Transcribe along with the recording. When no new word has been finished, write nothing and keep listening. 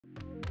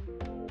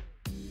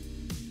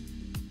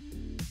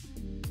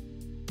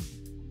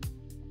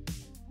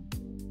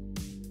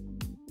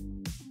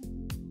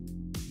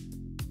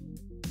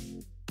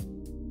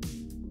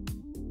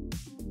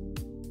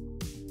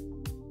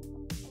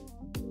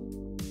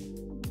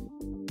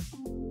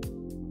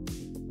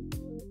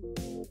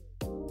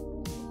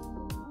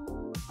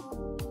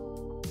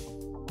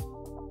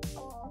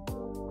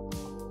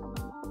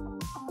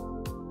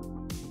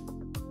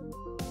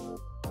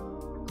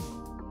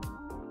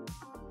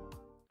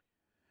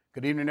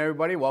Good evening,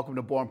 everybody. Welcome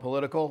to Born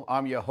Political.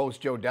 I'm your host,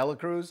 Joe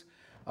Delacruz.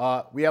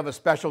 We have a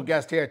special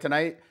guest here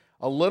tonight,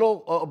 a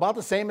little about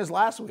the same as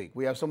last week.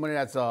 We have somebody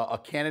that's a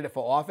candidate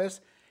for office.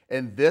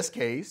 In this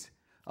case,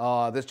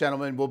 this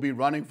gentleman will be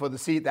running for the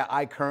seat that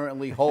I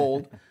currently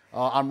hold.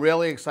 I'm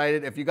really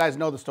excited. If you guys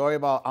know the story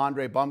about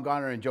Aundre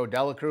Baumgardner and Joe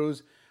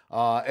Delacruz,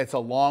 it's a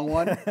long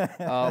one.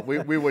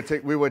 We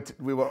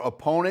were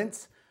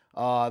opponents.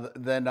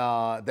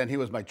 Then he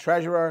was my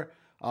treasurer.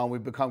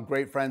 We've become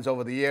great friends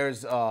over the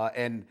years,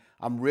 and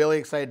I'm really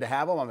excited to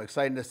have him. I'm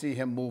excited to see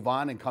him move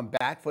on and come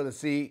back for the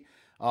seat.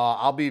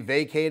 I'll be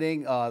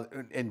vacating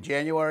in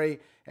January,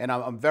 and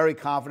I'm very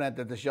confident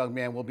that this young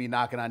man will be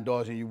knocking on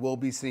doors, and you will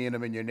be seeing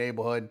him in your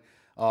neighborhood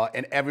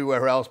and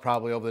everywhere else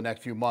probably over the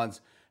next few months.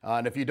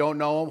 And if you don't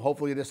know him,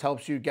 hopefully this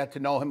helps you get to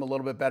know him a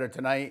little bit better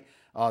tonight.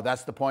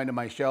 That's the point of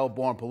my show,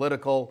 Born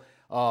Political.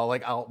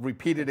 I'll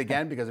repeat it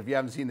again because if you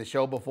haven't seen the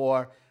show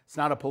before, it's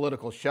not a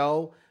political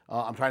show.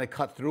 I'm trying to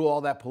cut through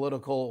all that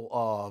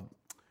political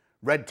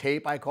red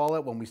tape, I call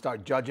it, when we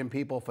start judging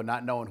people for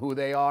not knowing who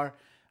they are.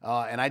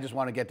 And I just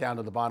want to get down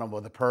to the bottom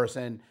of the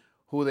person,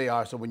 who they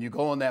are. So when you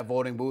go in that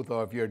voting booth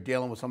or if you're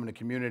dealing with someone in the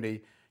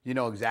community, you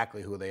know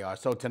exactly who they are.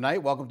 So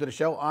tonight, welcome to the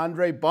show,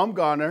 Aundre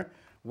Baumgardner.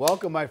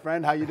 Welcome, my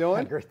friend. How you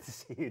doing? Great to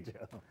see you,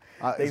 Joe.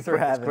 Thanks for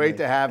having me. It's great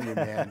to have you,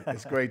 man.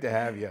 It's great to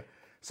have you.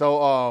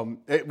 So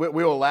we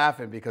were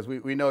laughing because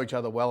we know each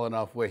other well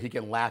enough where he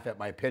can laugh at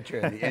my picture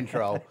in the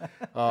intro.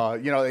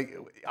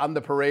 I'm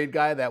the parade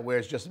guy that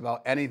wears just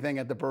about anything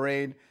at the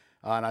parade.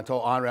 And I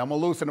told Aundre, I'm gonna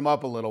loosen him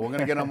up a little. We're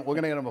gonna get him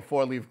a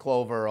 4-leaf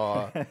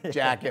clover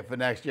jacket for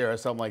next year or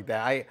something like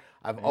that.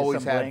 I've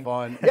always had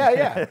fun.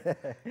 Yeah.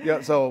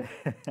 So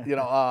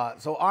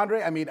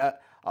Aundre, I mean,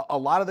 a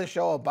lot of the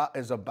show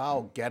is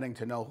about getting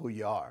to know who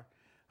you are.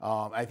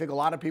 I think a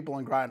lot of people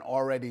in Groton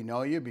already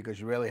know you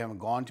because you really haven't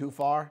gone too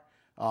far.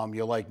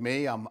 You're like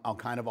me. I'm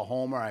kind of a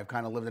homer. I've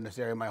kind of lived in this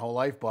area my whole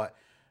life, but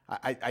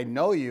I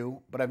know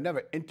you, but I've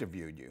never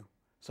interviewed you.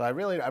 So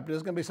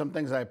there's going to be some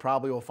things that I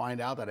probably will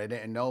find out that I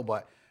didn't know.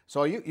 But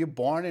so you're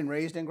born and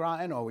raised in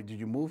Groton, or did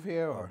you move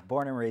here? Or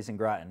born and raised in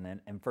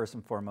Groton, and first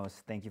and foremost,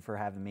 thank you for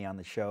having me on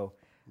the show.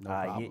 No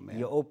problem, man.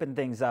 You opened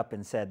things up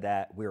and said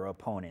that we were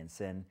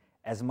opponents, and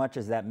as much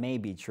as that may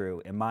be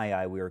true, in my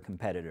eye, we were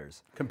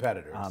competitors.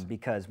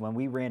 Because when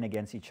we ran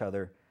against each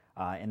other,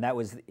 and that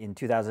was in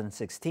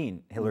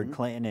 2016. Hillary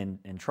Clinton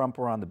and Trump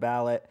were on the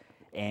ballot,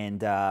 and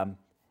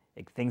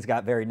things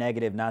got very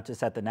negative, not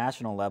just at the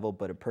national level,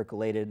 but it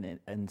percolated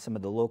in some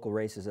of the local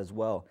races as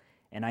well.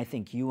 And I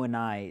think you and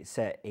I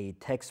set a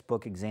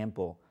textbook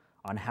example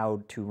on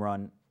how to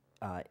run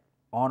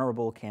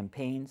honorable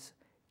campaigns,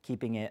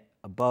 keeping it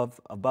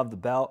above the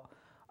belt,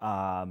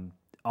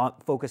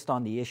 focused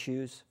on the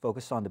issues,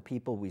 focused on the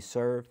people we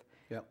serve.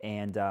 Yep.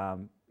 And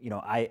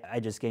I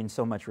just gained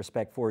so much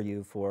respect for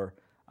you for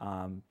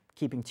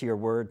keeping to your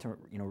word, to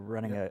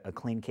running a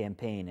clean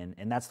campaign,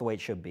 and that's the way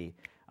it should be.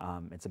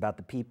 It's about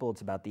the people,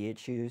 it's about the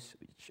issues.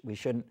 We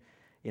shouldn't,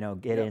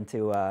 get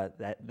into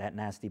that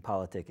nasty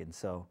politicking.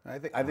 So I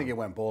think it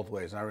went both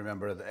ways. And I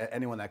remember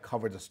anyone that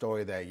covered the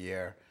story that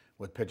year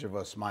with pictures of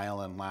us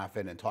smiling,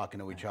 laughing, and talking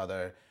to each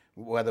other,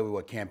 whether we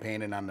were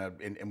campaigning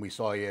and we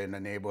saw you in the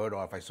neighborhood,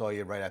 or if I saw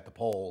you right at the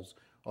polls,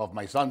 or if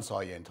my son saw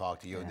you and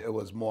talked to you, it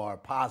was more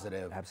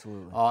positive.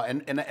 Absolutely.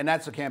 And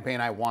that's the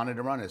campaign I wanted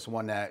to run. It's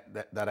one that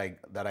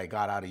I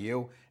got out of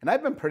you. And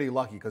I've been pretty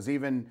lucky because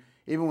even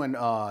when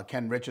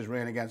Ken Richards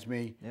ran against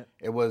me,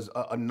 it was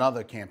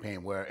another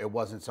campaign where it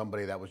wasn't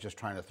somebody that was just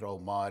trying to throw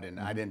mud,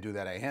 and I didn't do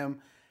that at him.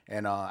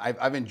 And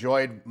I've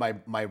enjoyed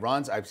my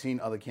runs. I've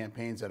seen other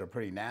campaigns that are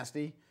pretty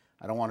nasty.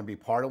 I don't want to be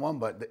part of one,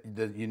 but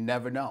you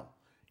never know.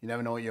 You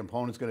never know what your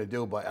opponent's going to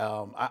do. But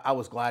I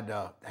was glad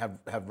to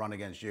have run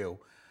against you.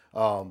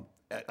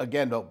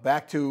 Again, though,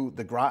 back to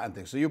the Groton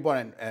thing. So you were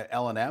born in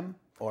L&M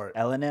or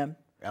L&M?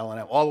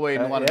 L&M, all the way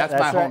in New London. Yeah, that's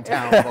my right.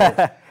 hometown,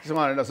 folks. Just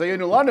want to know. So you're a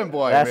New London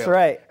boy. That's really.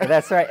 right.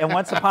 That's right. And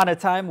once upon a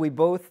time, we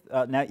both,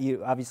 now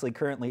you obviously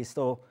currently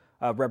still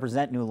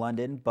represent New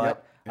London,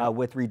 but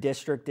with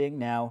redistricting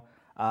now,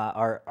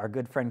 our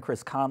good friend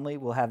Chris Conley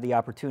will have the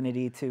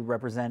opportunity to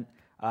represent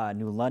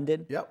New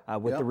London.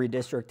 With the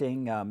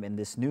redistricting, and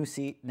this new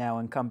seat now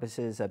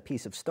encompasses a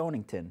piece of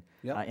Stonington,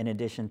 in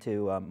addition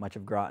to much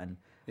of Groton.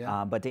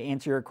 But to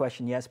answer your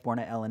question, yes, born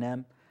at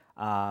L&M.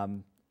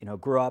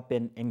 Grew up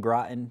in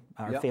Groton.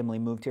 Our family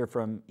moved here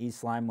from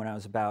East Lyme when I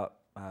was about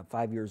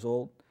 5 years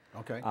old.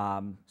 Okay.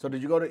 So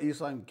did you go to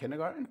East Lyme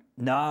kindergarten?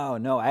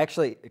 No.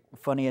 Actually,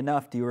 funny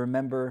enough, do you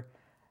remember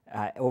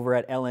over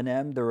at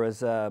L&M there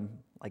was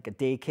like a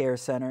daycare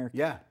center?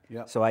 Yeah.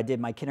 So I did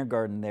my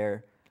kindergarten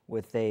there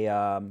with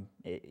a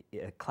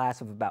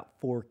class of about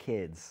 4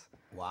 kids.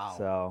 Wow.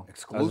 So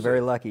exclusive. I was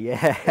very lucky.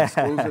 Yeah.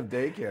 Exclusive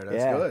daycare.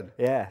 That's good.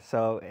 Yeah.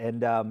 So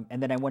and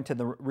then I went to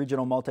the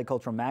Regional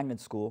Multicultural Magnet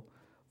School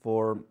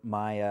for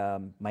my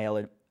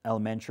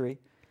elementary,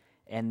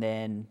 and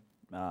then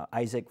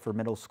Isaac for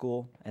middle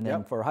school, and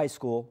then for high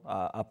school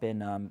up in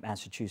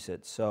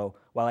Massachusetts. So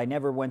while I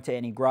never went to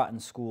any Groton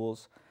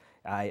schools,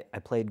 I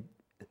played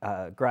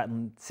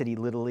Groton City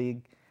Little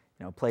League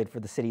played for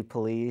the city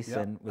police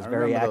and was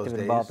very active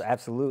and involved.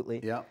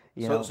 Absolutely. Yeah.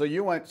 So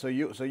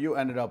you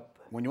ended up,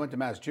 when you went to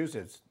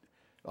Massachusetts,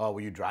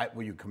 were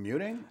you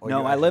commuting? Or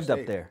no, I lived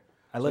up there.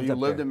 So you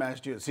lived in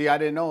Massachusetts. See, I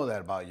didn't know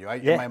that about you.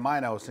 In my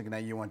mind, I was thinking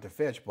that you went to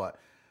Fitch, but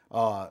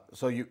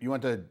so you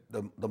went to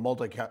the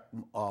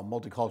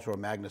multicultural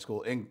magnet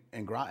school in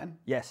Groton?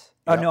 Yes.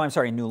 Yep. Oh no, I'm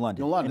sorry, in New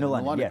London. New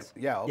London. Yes.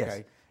 Yeah. Okay.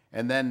 Yes.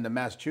 And then the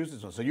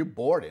Massachusetts one. So you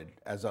boarded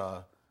as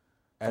a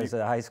high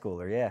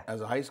schooler. Yeah.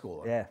 As a high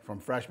schooler. Yeah. From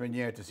freshman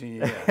year to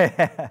senior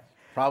year.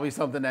 Probably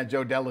something that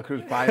Joe Dela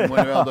Cruz probably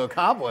wouldn't be able to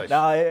accomplish. No,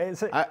 I don't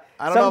some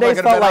know if days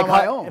I could have been on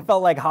my own. It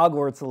felt like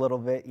Hogwarts a little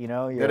bit.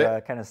 You're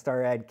a kind of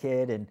star-eyed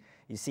kid, and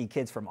you see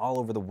kids from all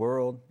over the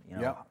world.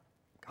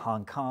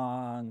 Hong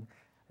Kong,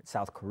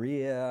 South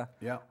Korea,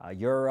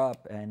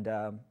 Europe, and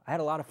I had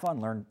a lot of fun.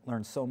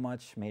 Learned so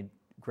much, made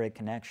great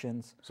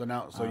connections. So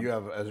now,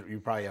 you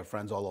probably have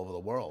friends all over the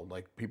world,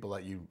 like people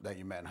that you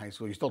met in high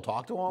school. You still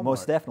talk to them?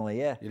 Most definitely,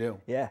 yeah. You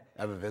do? Yeah.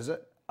 Ever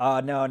visit?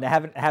 No,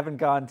 haven't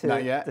gone to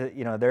Not yet?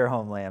 their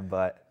homeland,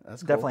 but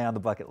that's definitely cool. on the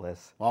bucket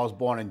list. Well, I was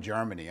born in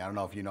Germany. I don't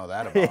know if you know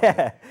that about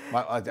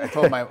me. I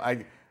told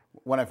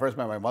when I first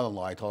met my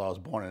mother-in-law, I told her I was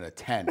born in a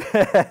tent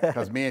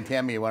because me and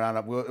Tammy went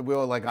on we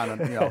were like on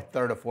a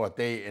third or fourth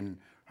date, and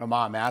her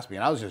mom asked me,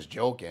 and I was just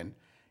joking,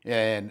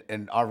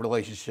 and our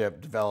relationship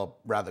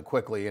developed rather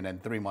quickly, and then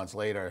 3 months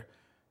later,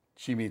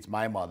 she meets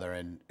my mother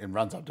and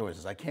runs up to her and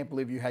says, "I can't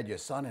believe you had your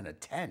son in a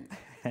tent."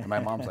 And my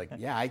mom's like,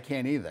 "Yeah, I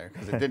can't either,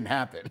 because it didn't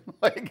happen."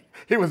 Like,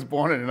 he was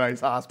born in a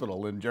nice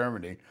hospital in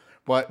Germany.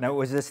 But now,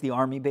 was this the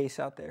Army base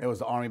out there? It was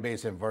the Army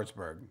base in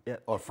Würzburg,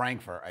 or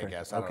Frankfurt, I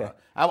guess. I don't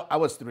know. I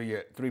was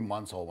 3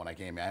 months old when I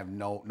came here. I have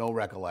no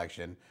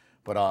recollection.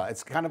 But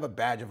it's kind of a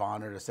badge of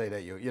honor to say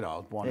that you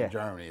was born in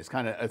Germany.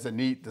 It's a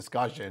neat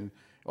discussion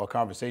or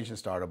conversation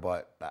starter,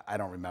 but I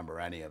don't remember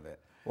any of it.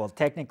 Well,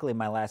 technically,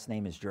 my last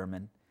name is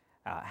German.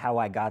 How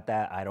I got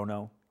that, I don't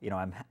know.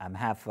 I'm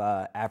half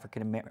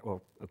African American,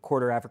 or a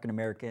quarter African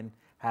American,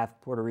 half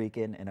Puerto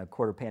Rican, and a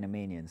quarter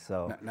Panamanian.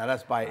 So now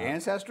that's by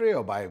ancestry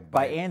or by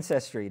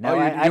ancestry. No,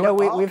 I know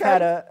we've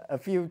had a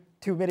few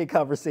too many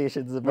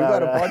conversations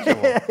about a bunch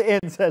of them.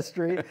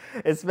 ancestry,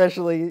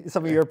 especially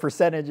some of your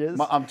percentages.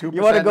 I'm 2%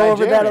 You want to go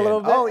over that a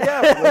little bit? Oh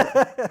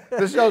yeah.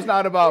 This show's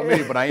not about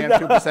me, but I am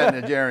 2%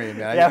 Nigerian,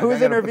 man. Yeah,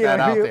 who's interviewing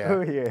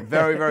who here?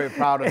 Very, very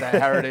proud of that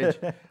heritage.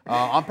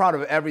 I'm proud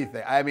of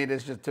everything. I mean,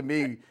 it's just, to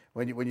me,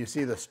 when you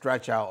see the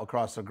stretch out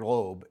across the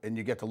globe and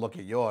you get to look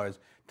at yours,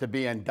 to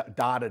be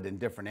dotted in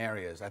different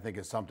areas, I think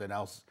is something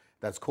else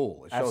that's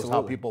cool. It shows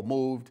how people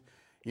moved,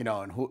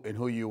 and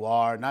who you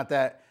are. Not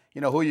that,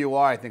 who you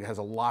are, I think, has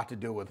a lot to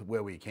do with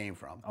where we came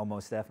from. Oh,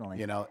 most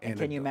definitely. And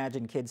can you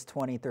imagine kids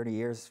 20, 30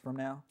 years from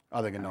now?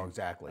 Oh, they're going to know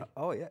exactly.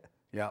 Oh, yeah.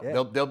 Yeah,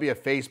 there'll be a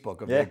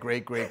Facebook of their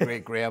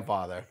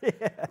great-great-great-grandfather.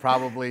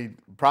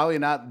 Probably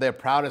not their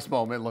proudest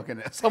moment looking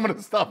at some of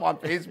the stuff on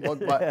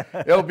Facebook,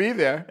 but it'll be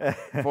there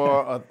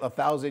for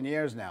 1,000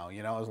 years now.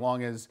 As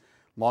long as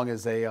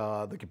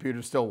the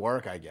computers still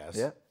work, I guess.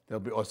 Yeah. There'll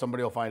be, or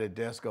somebody will find a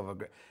disc of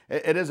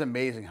a. It is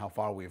amazing how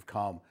far we've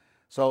come.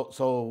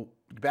 So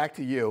back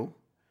to you.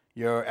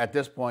 You're at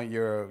this point.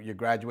 You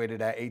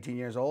graduated at 18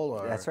 years old,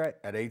 or that's right.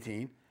 At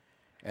 18,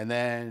 and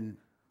then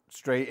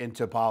straight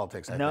into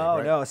politics. I think, no,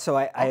 right? no. So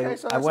I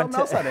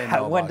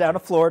went down to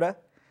Florida.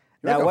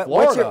 Now,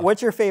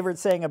 what's your favorite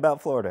saying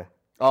about Florida?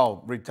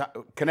 Oh,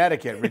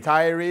 Connecticut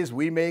retirees,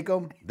 we make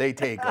them, they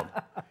take them.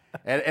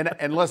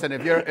 And listen,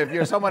 if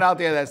you're someone out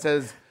there that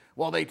says,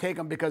 well, they take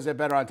them because they're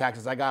better on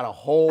taxes, I got a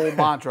whole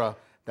mantra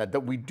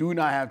that we do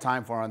not have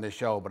time for on this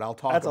show, but I'll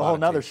talk about it. That's a whole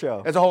nother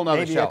show. It's a whole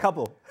nother show. Maybe a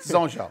couple. It's its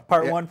own show.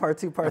 Part 1, part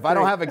 2, part 3. If I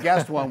don't have a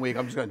guest one week,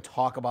 I'm just going to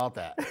talk about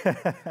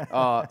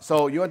that.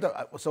 So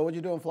what'd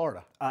you do in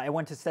Florida? I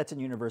went to Stetson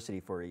University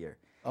for a year.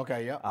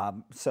 Okay, yeah.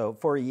 So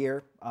for a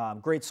year,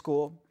 great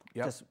school.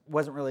 Yep. Just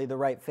wasn't really the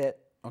right fit.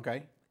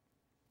 Okay.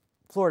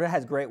 Florida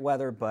has great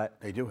weather, but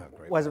they do have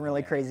great wasn't weather,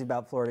 really crazy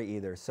about Florida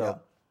either. So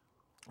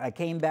I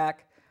came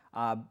back,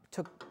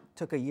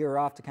 took a year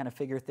off to kind of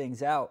figure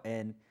things out,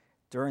 and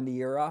during the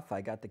year off, I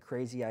got the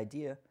crazy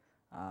idea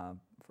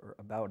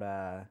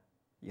about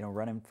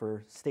running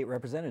for state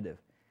representative.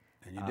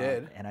 And you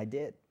did. And I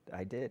did.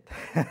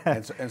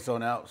 and so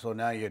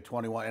now you're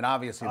 21, and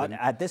obviously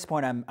at this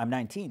point I'm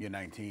 19. You're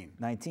 19.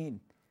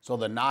 19. So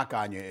the knock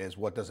on you is,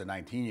 what does a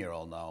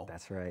 19-year-old know?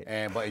 That's right.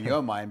 But in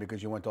your mind,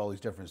 because you went to all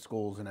these different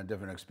schools and had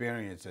different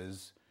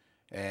experiences,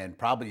 and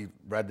probably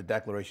read the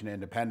Declaration of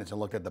Independence and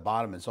looked at the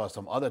bottom and saw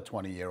some other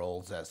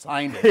 20-year-olds that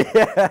signed it.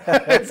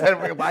 And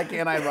said, why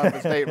can't I run for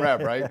state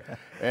rep, right?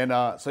 And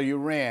so you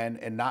ran,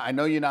 and I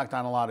know you knocked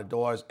on a lot of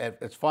doors.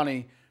 It's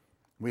funny,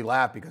 we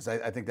laugh because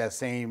I think that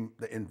same,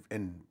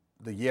 in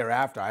the year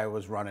after, I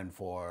was running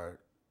for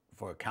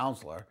a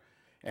councilor.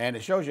 And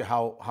it shows you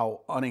how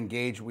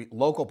unengaged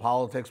local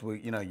politics.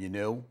 You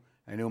knew.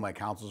 I knew who my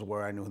councils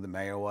were. I knew who the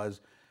mayor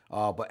was.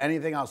 But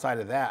anything outside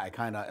of that, I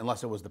kind of,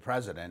 unless it was the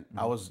president,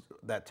 I was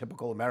that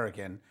typical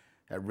American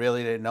that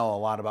really didn't know a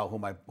lot about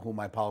who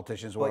my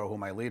politicians were or who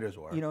my leaders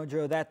were.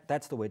 Joe,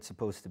 that's the way it's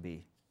supposed to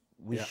be.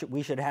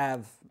 We should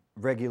have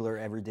regular,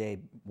 everyday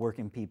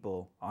working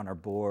people on our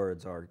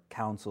boards, our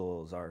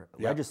councils, our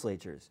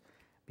legislatures.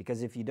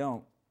 Because if you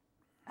don't,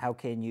 how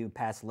can you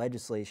pass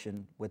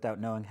legislation without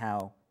knowing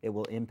how it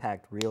will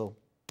impact real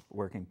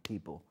working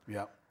people?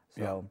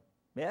 So,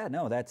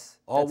 no, that's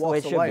all the way walks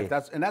it of should life.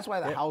 be. That's why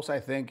the House, I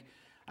think,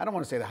 I don't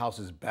want to say the House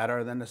is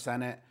better than the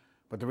Senate,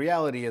 but the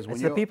reality is when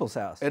it's the people's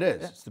house. It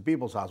is. It's the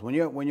people's house. When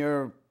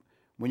you're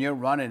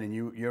running and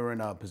you're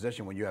in a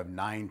position when you have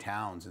 9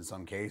 towns in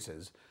some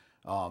cases,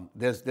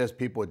 there's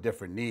people with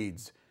different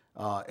needs.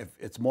 If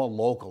it's more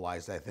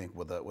localized, I think,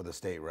 with a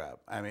state rep.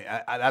 I mean,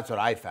 that's what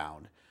I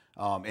found.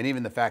 And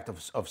even the fact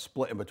of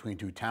splitting between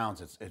 2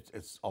 towns,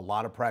 it's a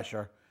lot of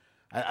pressure.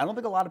 I don't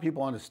think a lot of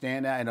people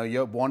understand that. I know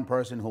you're one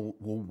person who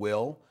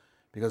will,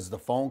 because the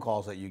phone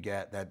calls that you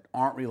get that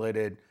aren't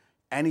related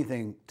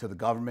anything to the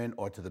government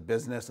or to the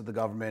business of the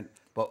government,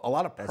 but a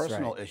lot of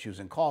personal issues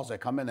and calls that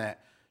come in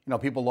that,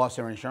 people lost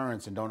their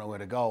insurance and don't know where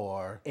to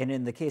go. And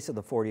in the case of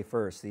the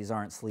 41st, these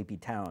aren't sleepy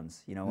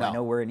towns. No. I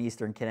know we're in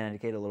Eastern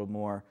Connecticut, a little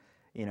more,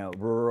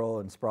 rural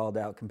and sprawled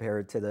out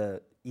compared to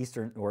the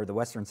eastern or the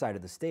western side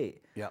of the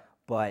state. Yeah.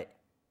 But,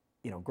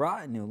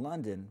 Groton, New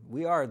London,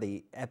 we are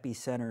the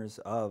epicenters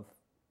of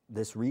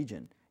this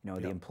region.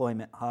 The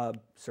employment hub,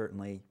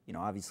 certainly,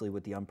 obviously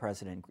with the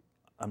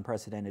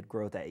unprecedented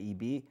growth at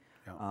EB,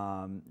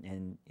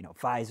 and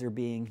Pfizer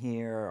being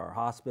here, our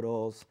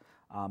hospitals,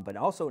 but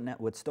also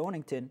with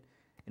Stonington,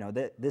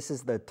 this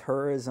is the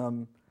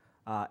tourism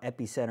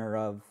epicenter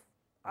of,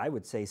 I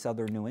would say,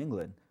 southern New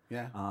England.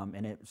 Yeah.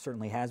 And it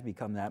certainly has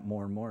become that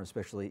more and more,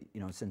 especially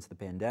since the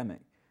pandemic.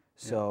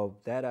 So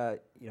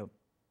that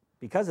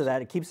because of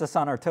that, it keeps us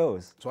on our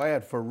toes. So I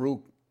had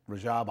Farouk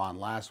Rajab on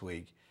last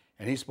week,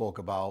 and he spoke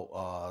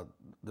about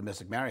the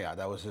Mystic Marriott.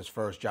 That was his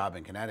first job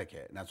in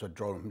Connecticut, and that's what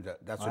drew him.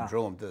 What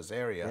drew him to this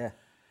area. Yeah.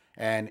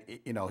 And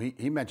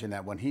he mentioned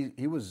that when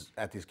he was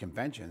at these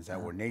conventions that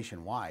were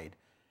nationwide,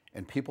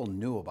 and people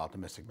knew about the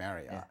Mystic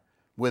Marriott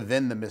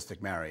within the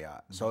Mystic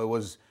Marriott. So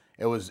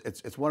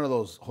it's one of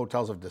those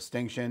hotels of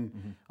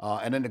distinction.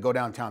 And then to go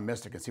downtown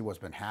Mystic and see what's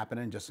been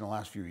happening just in the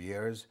last few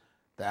years,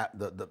 that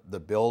the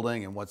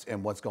building and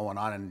what's going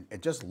on, and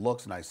it just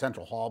looks nice.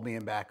 Central Hall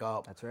being back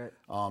up. That's right.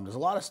 There's a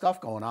lot of stuff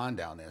going on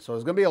down there, so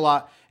there's going to be a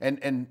lot,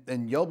 and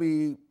you'll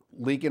be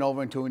leaking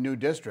over into a new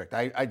district.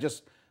 I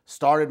just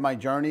started my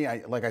journey.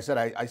 Like I said,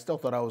 I still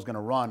thought I was going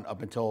to run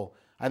up until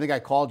I think I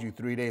called you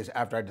 3 days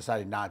after I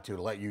decided not to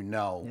let you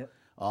know.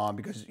 Yep.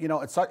 Because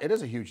it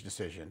is a huge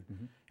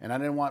decision, and I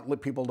didn't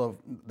want people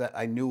that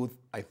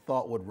I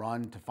thought would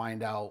run to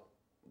find out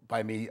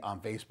by me on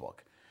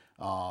Facebook.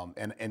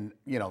 And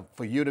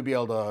for you to be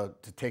able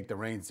to take the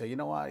reins and say,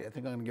 what, I think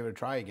I'm going to give it a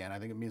try again. I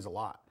think it means a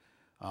lot.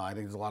 I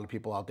think there's a lot of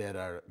people out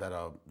there that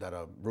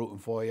are rooting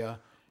for you,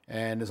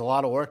 and there's a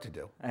lot of work to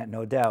do.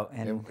 No doubt.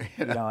 And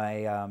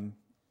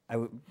I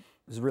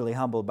was really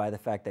humbled by the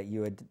fact that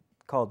you had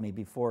called me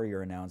before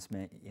your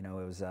announcement. It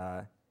was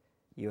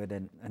you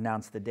had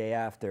announced the day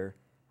after.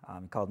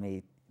 Called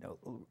me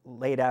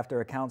late after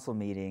a council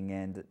meeting,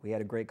 and we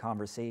had a great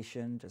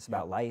conversation just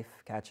about life,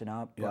 catching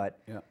up. But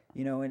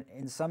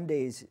in some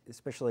days,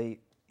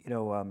 especially if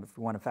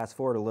we want to fast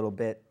forward a little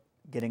bit,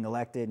 getting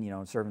elected,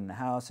 serving in the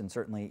House, and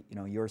certainly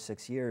your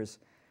 6 years,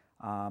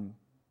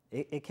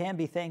 it can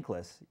be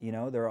thankless.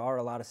 There are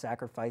a lot of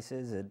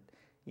sacrifices.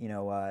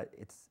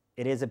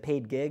 It is a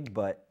paid gig,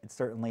 but it's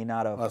certainly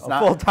not a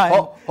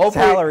full-time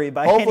salary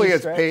by any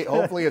stretch.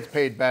 Hopefully it's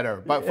paid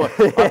better. But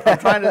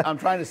I'm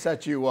trying to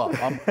set you up.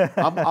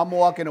 I'm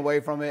walking away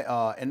from it,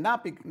 and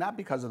not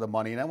because of the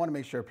money. And I want to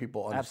make sure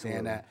people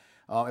understand that.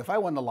 If I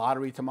won the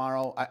lottery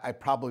tomorrow, I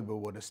probably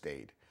would have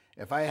stayed.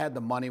 If I had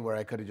the money where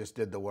I could have just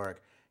did the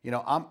work,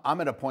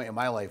 I'm at a point in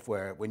my life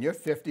where when you're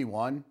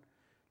 51,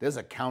 there's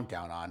a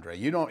countdown, Aundre.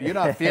 You're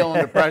not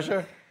feeling the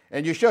pressure.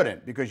 And you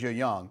shouldn't, because you're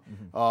young.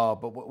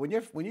 But when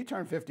you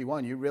turn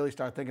 51, you really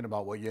start thinking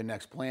about what your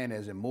next plan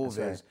is and move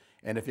is,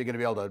 and if you're going to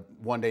be able to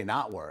one day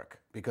not work.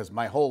 Because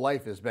my whole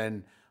life has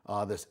been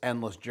this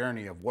endless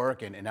journey of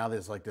work, and now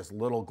there's like this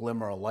little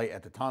glimmer of light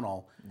at the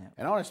tunnel. Yeah.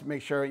 And I want to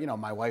make sure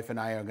my wife and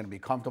I are going to be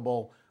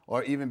comfortable,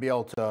 or even be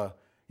able to.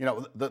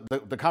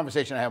 The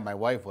conversation I had with my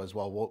wife was,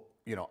 well,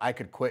 I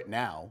could quit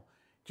now.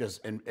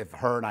 And if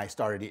her and I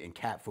started eating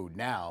cat food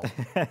now,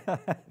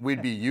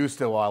 we'd be used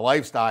to our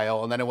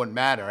lifestyle, and then it wouldn't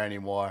matter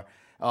anymore.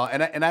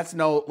 And that's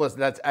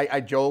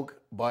I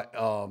joke, but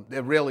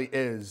it really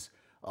is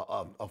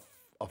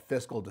a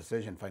fiscal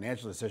decision,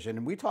 financial decision.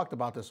 And we talked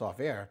about this off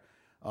air.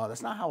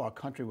 That's not how our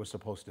country was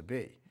supposed to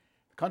be.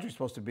 The country's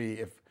supposed to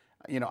be,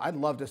 I'd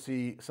love to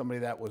see somebody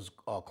that was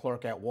a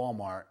clerk at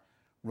Walmart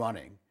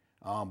running.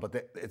 But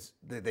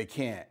they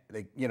can't.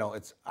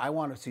 I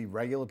want to see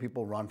regular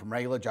people run from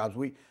regular jobs.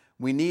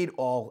 We need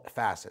all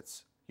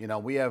facets.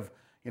 We have,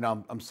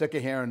 I'm sick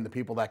of hearing the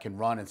people that can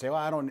run and say,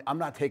 well, I'm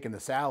not taking the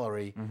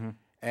salary.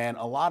 And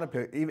a lot of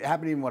people, it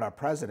happened even with our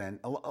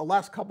president, the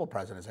last couple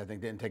presidents, I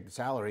think, didn't take the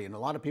salary. And a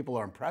lot of people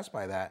are impressed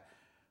by that.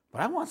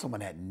 But I want someone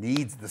that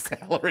needs the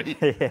salary.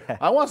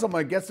 I want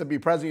someone that gets to be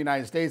president of the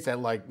United States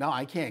that no,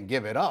 I can't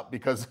give it up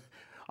because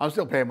I'm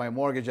still paying my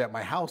mortgage at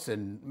my house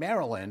in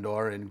Maryland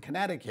or in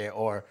Connecticut,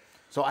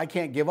 so I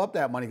can't give up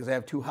that money because I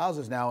have 2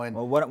 houses now. And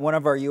well, one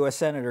of our U.S.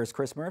 senators,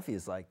 Chris Murphy,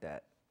 is like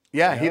that.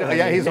 Yeah,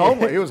 he's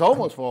homeless. He was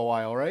homeless for a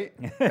while, right?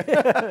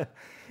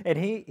 And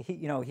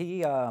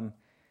he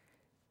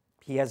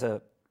has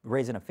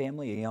raising a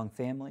family, a young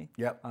family.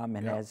 Yep.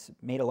 And has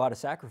made a lot of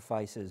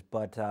sacrifices,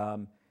 but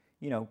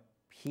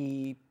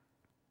he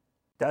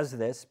does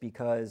this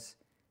because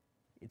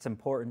it's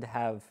important to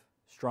have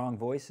strong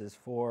voices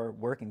for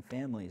working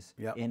families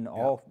in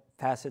all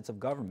facets of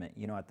government.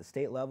 At the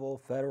state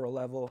level, federal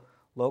level,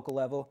 local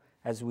level,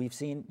 as we've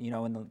seen.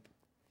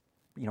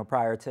 In the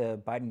prior to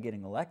Biden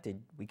getting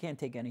elected, we can't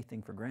take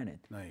anything for granted.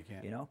 No, you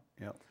can't.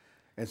 Yep.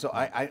 And so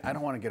I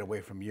don't want to get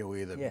away from you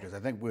either because I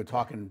think we were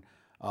talking.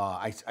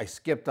 I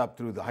skipped up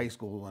through the high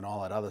school and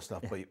all that other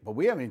stuff, but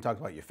we haven't even talked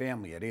about your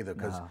family yet either.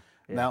 Because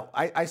now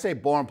I say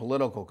born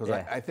political because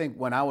I think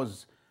when I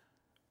was,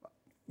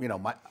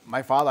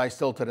 my father, I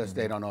still to this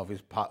day don't know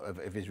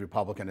if he's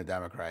Republican or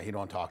Democrat. He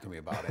don't talk to me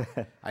about it.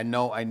 I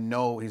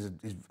know he's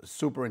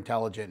super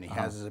intelligent and he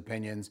has his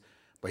opinions,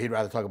 but he'd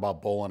rather talk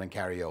about bowling and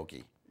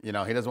karaoke. He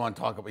doesn't want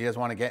to talk about. He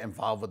doesn't want to get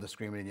involved with the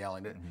screaming and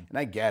yelling, and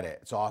I get it.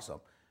 It's awesome.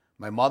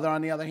 My mother,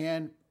 on the other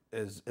hand,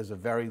 is a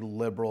very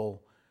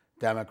liberal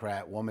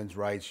Democrat, women's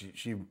rights.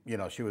 She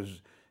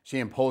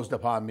imposed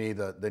upon me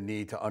the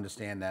need to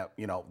understand that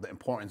the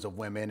importance of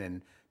women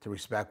and to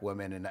respect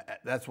women, and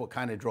that's what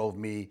kind of drove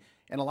me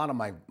and a lot of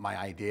my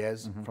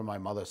ideas from my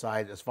mother's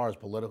side as far as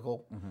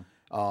political.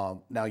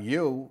 Now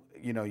your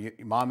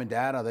mom and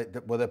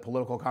dad, were there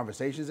political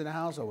conversations in the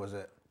house, or was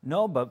it?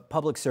 No, but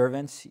public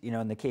servants,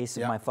 in the case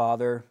of my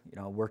father,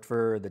 worked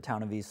for the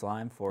town of East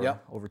Lyme for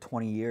over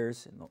 20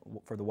 years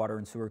for the Water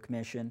and Sewer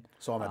Commission.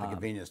 Saw him at the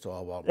convenience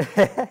store about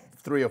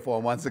 3 or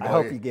 4 months ago. I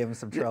hope you gave him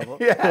some trouble.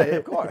 Yeah,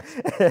 of course.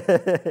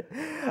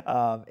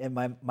 And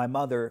my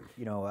mother,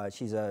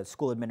 she's a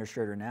school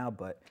administrator now,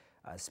 but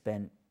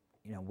spent,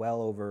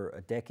 well over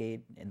a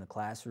decade in the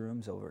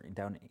classrooms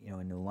down,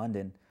 in New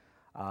London.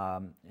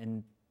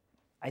 And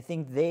I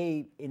think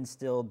they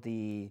instilled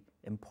the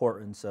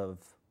importance of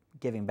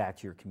giving back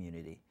to your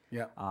community.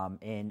 Yeah.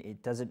 And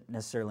it doesn't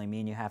necessarily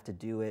mean you have to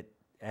do it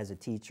as a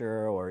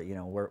teacher or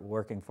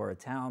working for a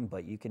town,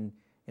 but you can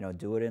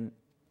do it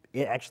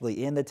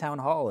actually in the town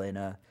hall in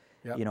a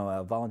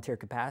a volunteer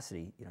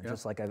capacity.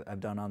 Just like I've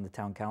done on the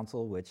town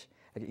council, which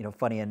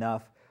funny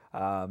enough,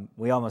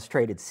 we almost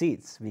traded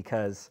seats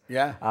because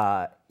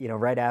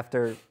right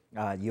after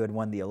you had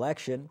won the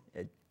election,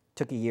 it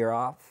took a year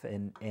off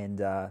and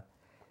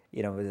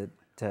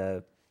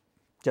to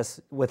just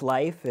with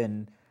life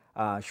and.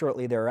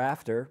 Shortly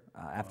thereafter,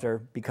 after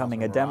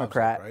becoming a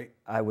Democrat, right?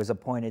 I was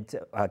appointed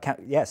to,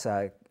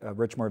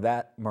 Rich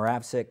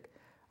Moravsik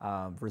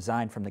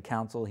resigned from the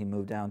council. He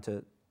moved down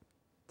to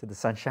the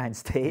Sunshine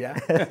State.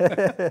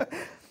 Yeah.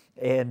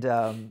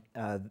 And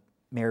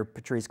Mayor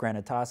Patrice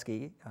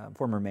Granatowski,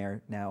 former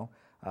mayor now,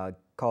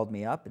 called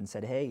me up and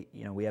said, hey,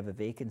 we have a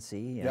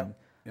vacancy and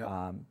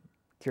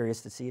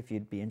curious to see if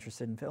you'd be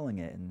interested in filling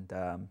it. And,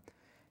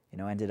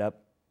 ended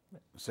up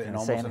saying,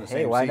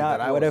 hey, why not?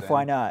 What if,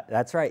 why not?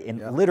 That's right.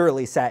 And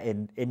literally sat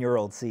in your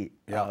old seat.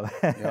 Yeah.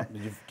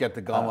 Did you get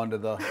the gum under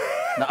the?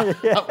 No,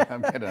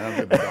 I'm kidding.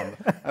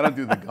 I don't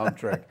do the gum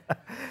trick.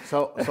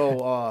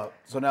 So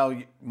now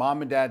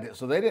mom and dad.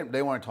 So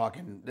they weren't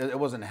talking. It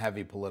wasn't a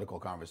heavy political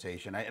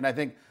conversation. And I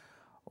think,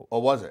 or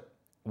was it?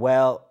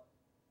 Well,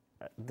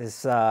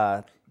 this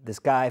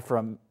guy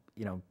from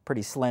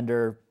pretty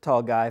slender,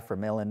 tall guy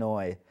from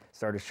Illinois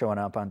started showing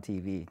up on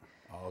TV.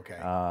 Oh, okay.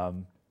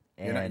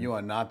 You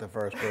are not the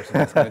first person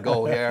that's going to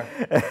go here.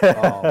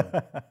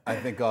 I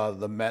think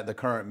the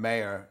current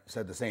mayor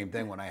said the same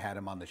thing when I had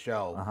him on the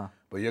show.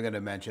 But you're going to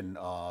mention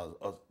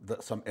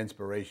some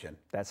inspiration.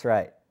 That's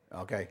right.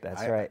 Okay.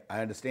 That's right.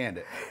 I understand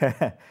it.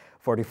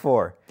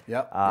 44.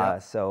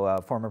 Yep.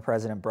 So former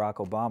President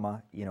Barack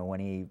Obama, when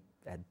he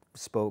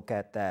spoke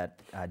at that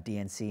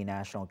DNC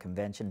National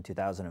Convention in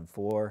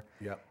 2004.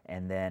 Yep.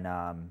 And then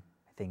I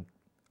think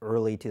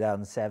early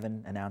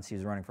 2007 announced he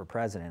was running for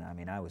president. I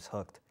mean, I was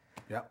hooked.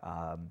 Yeah.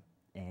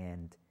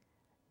 And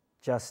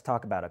just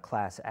talk about a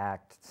class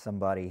act,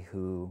 somebody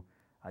who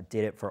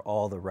did it for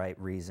all the right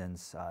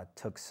reasons,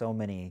 took so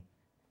many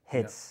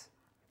hits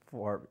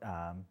for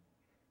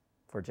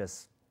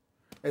just.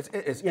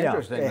 It's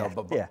interesting though,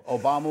 but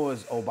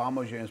Obama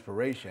was your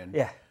inspiration.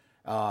 Yeah.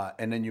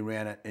 And then you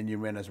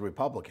ran as a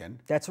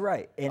Republican. That's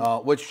right.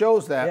 Which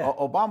shows that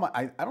Obama.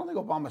 I don't think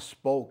Obama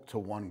spoke to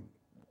one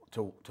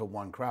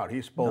crowd.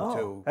 He spoke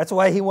to. That's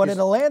why he won in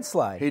a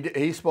landslide.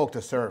 He spoke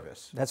to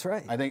service. That's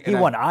right. I think he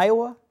won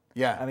Iowa.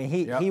 Yeah. I mean,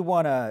 he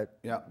won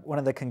one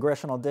of the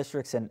congressional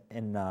districts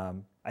in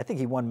I think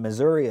he won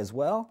Missouri as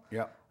well.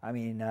 Yeah. I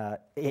mean,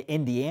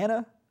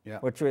 Indiana,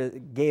 which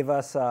gave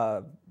us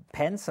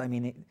Pence. I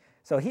mean,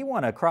 so he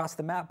won across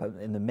the map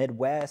in the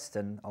Midwest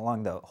and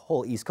along the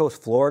whole East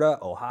Coast, Florida,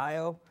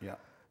 Ohio. Yeah.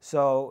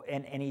 So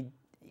and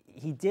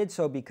he did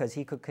so because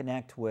he could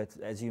connect with,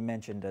 as you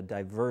mentioned, a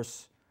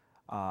diverse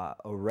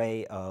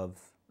array of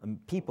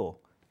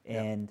people,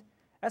 and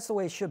That's the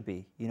way it should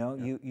be. You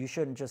know, you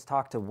shouldn't just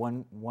talk to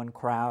one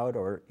crowd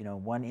or, you know,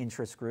 one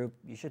interest group.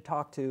 You should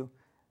talk to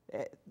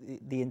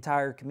the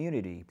entire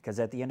community, because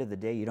at the end of the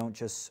day, you don't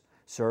just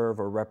serve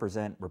or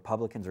represent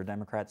Republicans or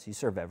Democrats. You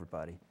serve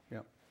everybody.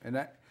 Yeah,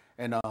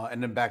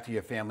 and then back to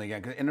your family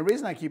again. And the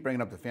reason I keep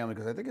bringing up the family,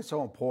 because I think it's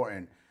so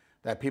important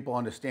that people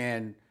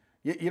understand.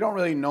 You don't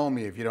really know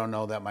me if you don't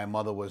know that my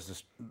mother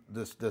was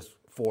this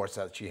force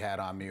that she had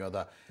on me, or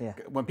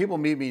when people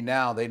meet me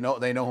now, they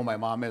know who my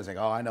mom is. Like,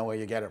 oh, I know where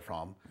you get it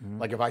from.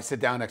 Like if I sit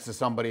down next to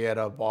somebody at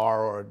a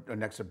bar or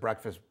next to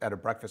at a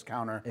breakfast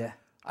counter,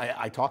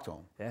 I talk to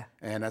them. Yeah,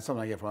 and that's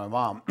something I get from my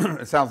mom.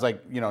 It sounds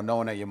like, you know,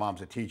 knowing that your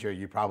mom's a teacher,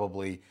 you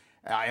probably,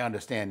 I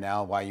understand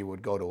now why you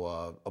would go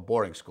to a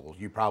boarding school.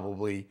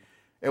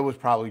 It was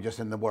probably just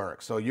in the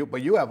works. So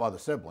but you have other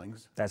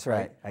siblings. That's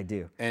right, I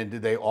do. And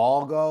did they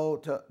all go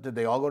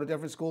to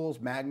different schools,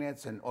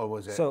 magnets, or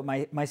was it? So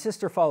my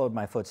sister followed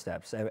my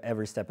footsteps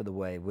every step of the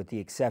way, with the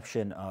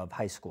exception of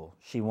high school.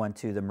 She went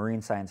to the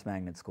Marine Science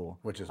Magnet School,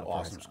 which is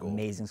awesome school,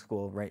 amazing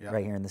school, right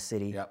here in the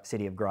city,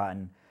 city of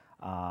Groton.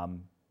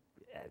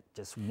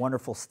 Just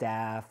wonderful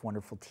staff,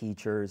 wonderful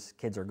teachers.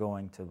 Kids are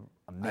going to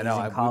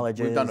amazing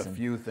colleges. We've done a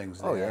few things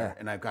there,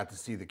 and I've got to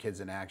see the kids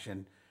in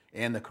action,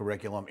 and the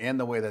curriculum, and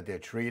the way that they're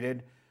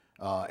treated.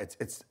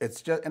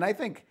 It's just, and I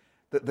think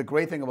the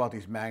great thing about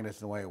these magnets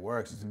and the way it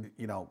works is,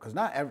 you know, because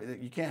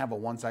you can't have a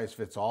one size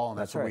fits all, and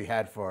that's what we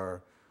had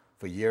for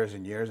years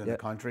and years in the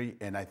country.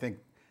 And I think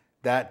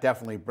that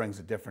definitely brings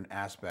a different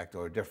aspect,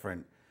 or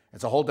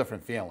it's a whole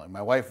different feeling.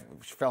 My wife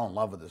fell in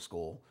love with the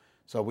school.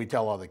 So we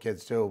tell all the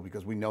kids too,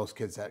 because we know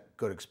kids had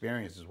good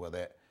experiences with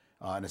it.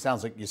 And it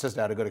sounds like your sister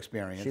had a good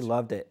experience. She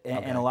loved it.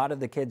 And a lot of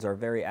the kids are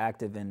very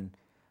active in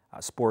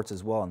sports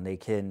as well, and they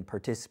can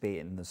participate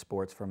in the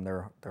sports from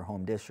their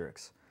home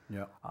districts,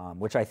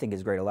 which I think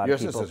is great. A lot of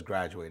people. Your sister's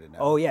graduated now.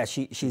 Oh yeah,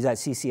 she's at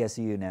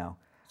CCSU now.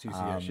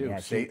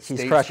 CCSU,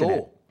 she's crushing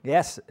it.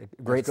 Yes,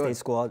 great state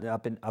school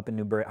up in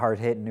New Britain, hard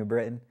hit in New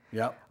Britain.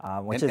 Yep.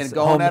 Which is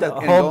home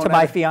to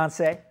my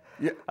fiance.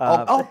 Yeah.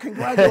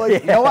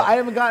 Congratulations. You know what? I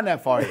haven't gotten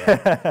that far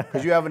yet,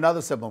 because you have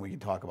another sibling we can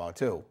talk about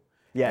too.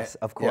 Yes,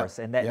 of course.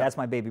 And that's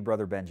my baby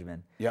brother,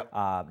 Benjamin. Yep.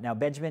 Now,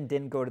 Benjamin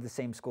didn't go to the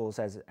same schools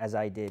as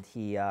I did.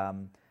 He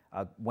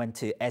went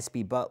to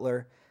SB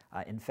Butler.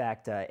 In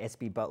fact,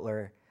 SB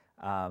Butler,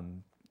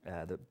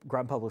 the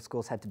Groton Public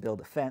Schools had to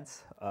build a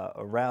fence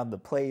around the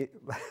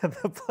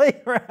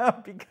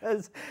playground,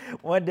 because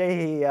one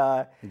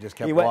day he just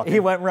kept walking.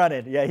 He went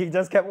running. Yeah, he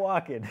just kept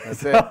walking.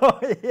 That's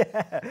it.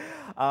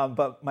 Yeah.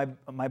 But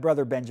my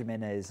brother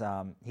Benjamin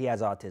he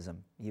has autism.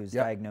 He was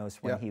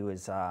diagnosed when he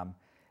was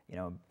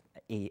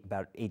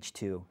about age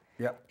 2.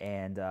 Yep.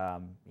 And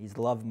he's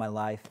the love of my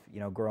life.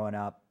 You know, growing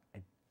up, I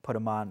put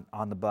him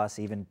on the bus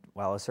even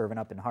while I was serving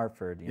up in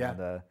Hartford. You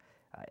know,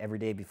 every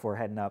day before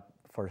heading up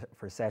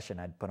for session,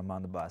 I'd put him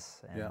on the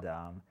bus. And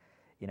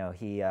you know,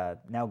 he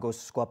now goes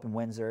to school up in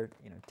Windsor.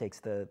 You know, takes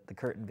the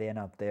Curtin van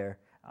up there.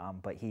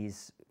 But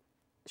he's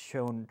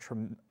shown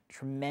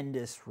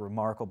tremendous,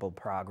 remarkable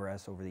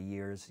progress over the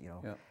years. You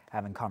know,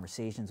 having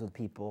conversations with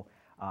people.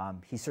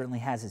 He certainly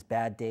has his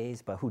bad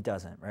days, but who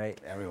doesn't,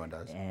 right? Everyone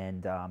does.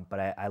 And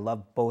but I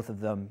love both of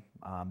them.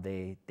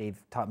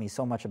 They've taught me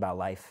so much about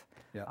life.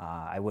 Yeah.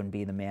 I wouldn't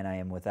be the man I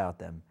am without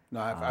them. No,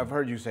 I've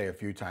heard you say a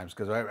few times,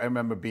 because I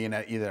remember being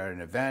at either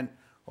an event,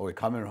 or we're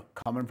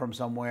coming from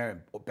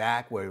somewhere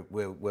back where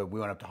we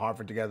went up to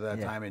Hartford together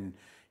that time, and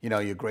you know,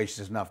 you're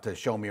gracious enough to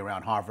show me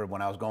around Hartford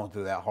when I was going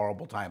through that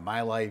horrible time in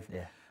my life.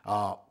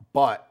 Yeah.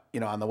 But you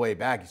know, on the way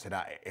back, he said,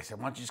 I said,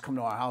 why don't you just come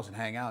to our house and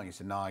hang out? And he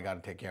said, no, I got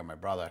to take care of my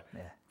brother.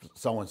 Yeah.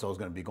 So-and-so is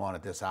going to be gone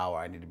at this hour.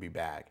 I need to be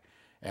back.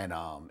 And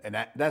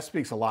that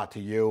speaks a lot to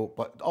you,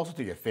 but also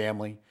to your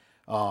family.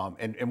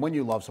 And when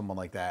you love someone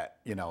like that,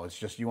 you know, it's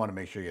just, you want to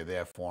make sure you're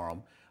there for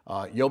them.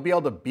 You'll be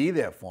able to be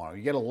there for them.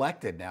 You get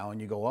elected now and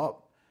you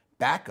go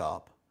back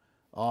up.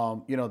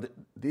 You know,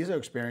 these are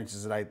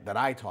experiences that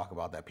I talk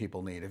about that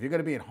people need. If you're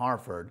going to be in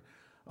Hartford,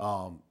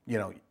 you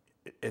know,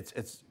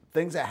 it's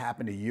things that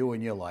happen to you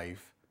in your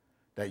life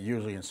that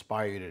usually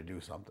inspire you to do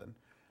something.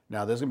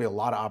 Now, there's going to be a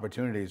lot of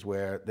opportunities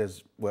where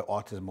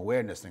autism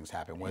awareness things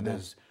happen, where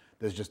there's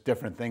just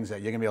different things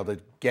that you're going to be able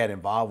to get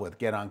involved with,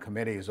 get on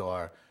committees,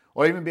 or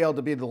even be able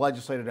to be the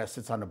legislator that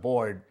sits on the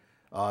board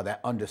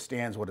that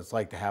understands what it's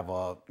like to have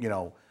a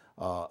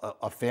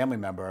family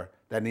member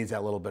that needs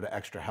that little bit of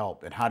extra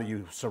help. And how's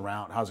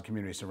the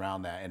community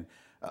surround that? And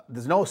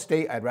there's no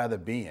state I'd rather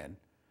be in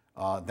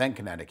than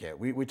Connecticut.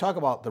 We talk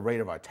about the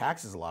rate of our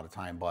taxes a lot of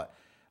time, but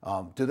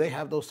do they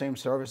have those same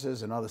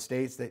services in other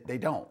states? They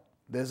don't.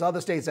 There's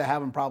other states that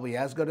have them probably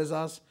as good as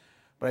us,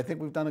 but I think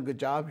we've done a good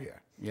job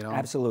here. You know?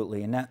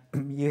 Absolutely, and that,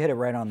 you hit it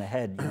right on the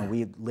head. You know,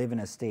 we live in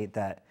a state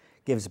that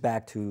gives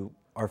back to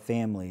our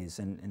families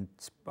and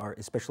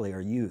especially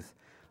our youth.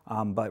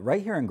 But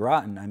right here in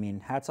Groton, I mean,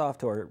 hats off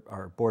to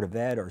our Board of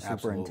Ed, our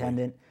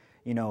superintendent.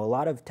 You know, a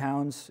lot of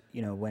towns,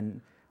 you know,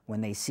 when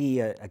they see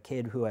a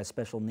kid who has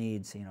special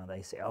needs, you know,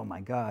 they say, oh my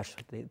gosh,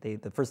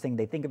 the first thing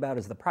they think about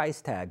is the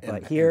price tag.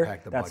 But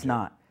here, that's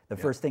not. The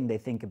first thing they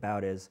think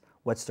about is,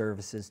 what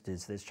services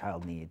does this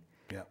child need?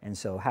 Yeah. And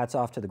so hats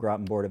off to the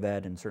Groton Board of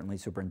Ed and certainly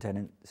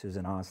Superintendent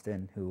Susan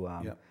Austin, who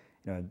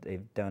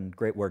they've done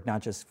great work,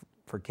 not just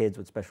for kids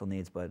with special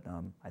needs, but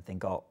I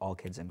think all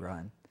kids in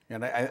Groton.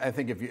 And I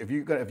think if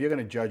you're going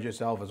to judge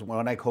yourself as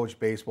when I coach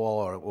baseball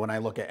or when I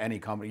look at any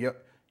company, you're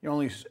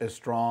only as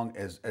strong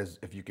as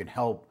if you can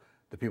help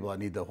the people that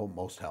need the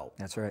most help.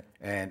 That's right.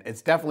 And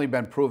it's definitely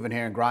been proven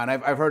here in Groton.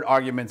 I've heard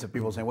arguments of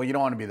people saying, well, you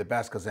don't want to be the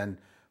best because then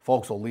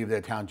folks will leave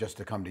their town just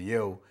to come to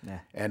you. Yeah.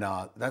 And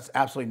that's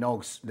absolutely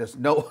there's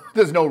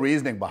no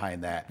reasoning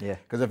behind that. Yeah.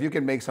 Because if you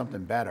can make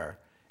something better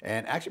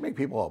and actually make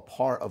people a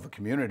part of a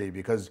community,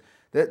 because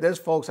there's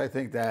folks I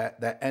think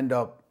that end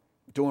up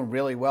doing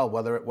really well,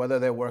 whether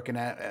they're working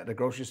at a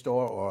grocery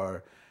store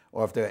or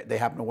if they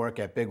happen to work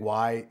at Big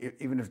Y,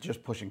 even if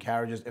just pushing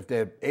carriages, if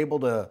they're able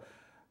to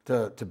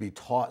be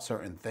taught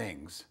certain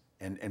things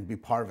and be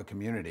part of a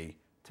community,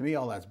 to me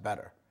all that's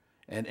better.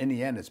 And in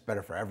the end, it's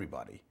better for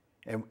everybody.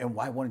 And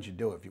why wouldn't you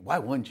do it? Why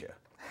wouldn't you?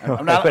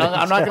 I'm not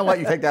going to let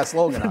you take that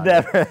slogan on.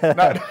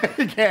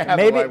 You can't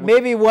have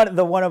maybe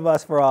one of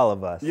us for all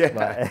of us.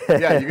 Yeah,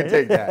 yeah, you can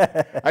take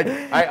that.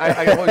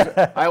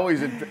 I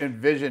always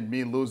envisioned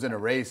me losing a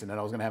race, and then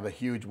I was going to have a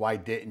huge "Why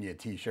didn't you"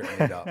 T-shirt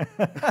made up.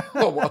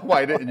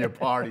 Why didn't you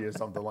party or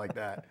something like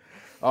that?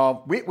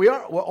 We're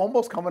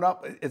almost coming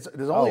up. There's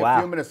only a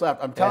few minutes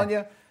left. I'm telling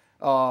you,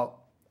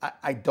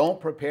 I don't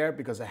prepare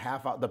because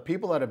the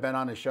people that have been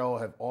on the show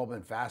have all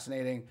been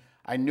fascinating.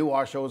 I knew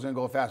our show was going to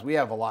go fast. We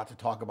have a lot to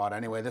talk about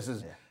anyway. This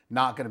is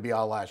not going to be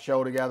our last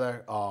show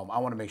together. I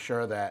want to make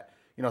sure that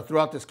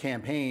throughout this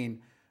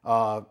campaign,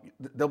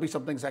 there'll be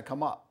some things that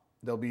come up.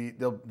 There'll be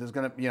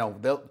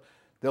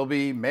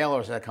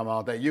mailers that come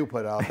out that you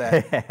put out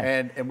that,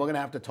 and we're going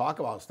to have to talk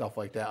about stuff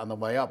like that on the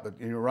way up.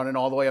 But you're running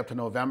all the way up to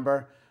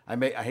November. I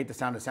hate to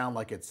sound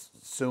like it's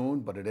soon,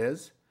 but it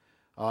is.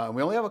 And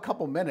we only have a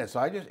couple minutes,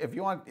 so if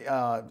you want, if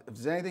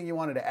there's anything you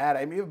wanted to add,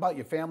 maybe about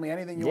your family,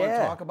 anything you want to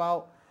talk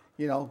about.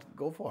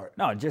 Go for it.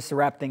 No, just to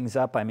wrap things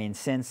up. I mean,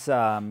 since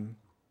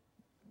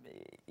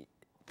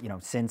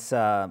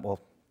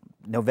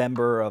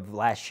November of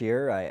last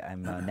year,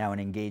 I'm now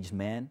an engaged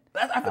man.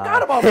 I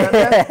forgot about that.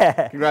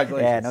 Man.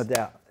 Congratulations. Yeah, no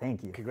doubt.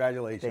 Thank you.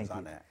 Congratulations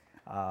on that.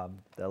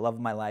 The love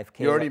of my life. Kayla.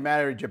 You already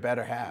married your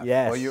better half.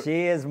 Yes,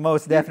 she is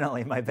most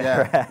definitely my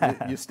better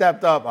half. You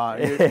stepped up.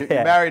 You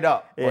married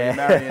up. Well, you're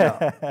marrying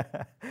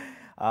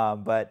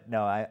up. But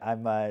no,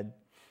 I'm.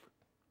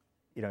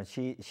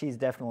 She's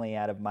definitely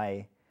out of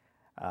my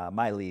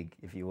league,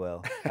 if you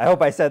will. I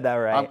hope I said that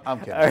right. I'm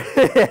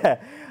kidding.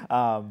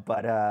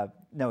 But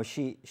no,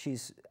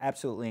 she's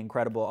absolutely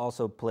incredible.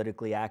 Also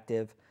politically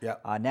active. Yeah.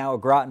 Now a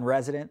Groton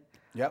resident.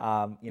 Yep.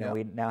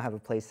 We now have a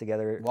place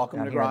together. Welcome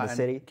to here Groton, in the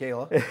city,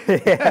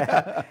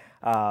 Kayla.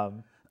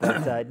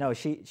 But no,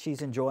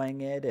 she's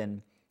enjoying it,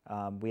 and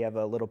we have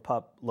a little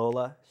pup,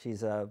 Lola.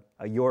 She's a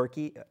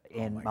Yorkie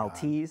and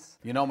Maltese.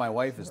 God. My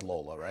wife is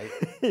Lola, right?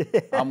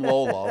 I'm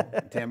Lolo.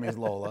 Tammy's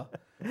Lola.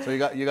 So you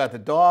got the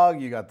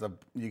dog. You got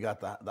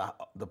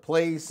the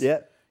place. Yeah.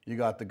 You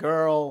got the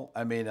girl.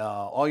 I mean,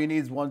 all you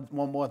need is one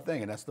more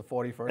thing, and that's the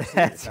 41st seat.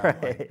 That's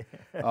right.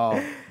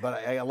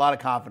 But I got a lot of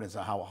confidence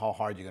in how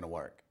hard you're going to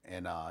work.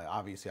 And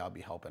obviously, I'll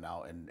be helping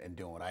out and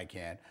doing what I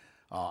can.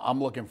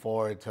 I'm looking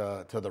forward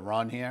to the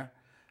run here.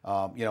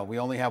 We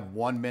only have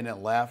 1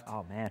 minute left.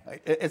 Oh, man.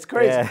 It's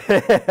crazy.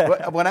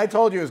 Yeah. When I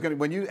told you it was going to,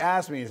 when you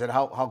asked me, you said,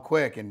 how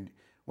quick? And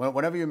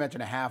whenever you mention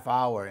a half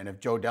hour, and if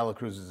Joe Dela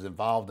Cruz is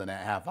involved in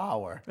that half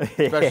hour,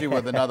 especially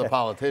with another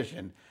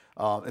politician,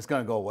 it's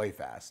going to go way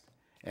fast.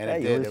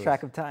 And you lose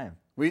track of time.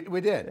 We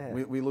did. Yeah.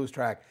 We lose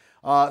track.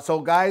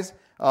 So, guys,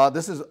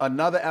 this is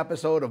another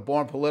episode of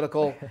Born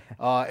Political.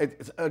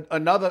 It's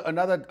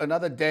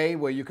another day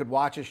where you could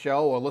watch a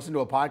show or listen to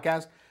a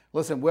podcast.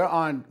 Listen, we're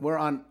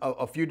on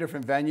a few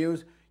different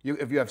venues.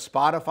 If you have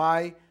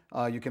Spotify,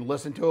 you can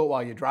listen to it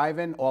while you're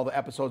driving. All the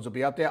episodes will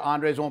be up there.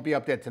 Aundre's won't be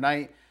up there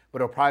tonight,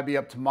 but it'll probably be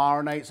up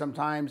tomorrow night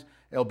sometimes.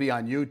 It'll be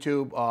on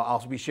YouTube.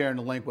 I'll be sharing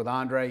the link with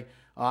Aundre.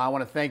 I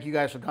want to thank you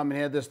guys for coming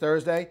here this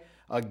Thursday.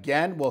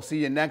 Again, we'll see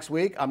you next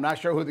week. I'm not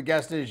sure who the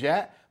guest is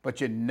yet, but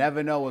you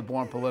never know with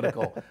Born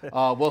Political.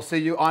 We'll see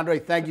you.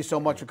 Aundre, thank you so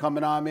mumuch for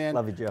coming on, man.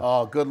 Love you,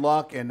 Joe. Good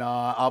luck, and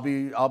I'll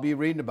be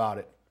reading about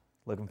it.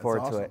 Looking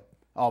forward to it.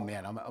 Oh,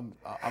 man,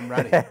 I'm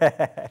ready.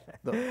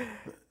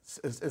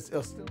 It's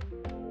still...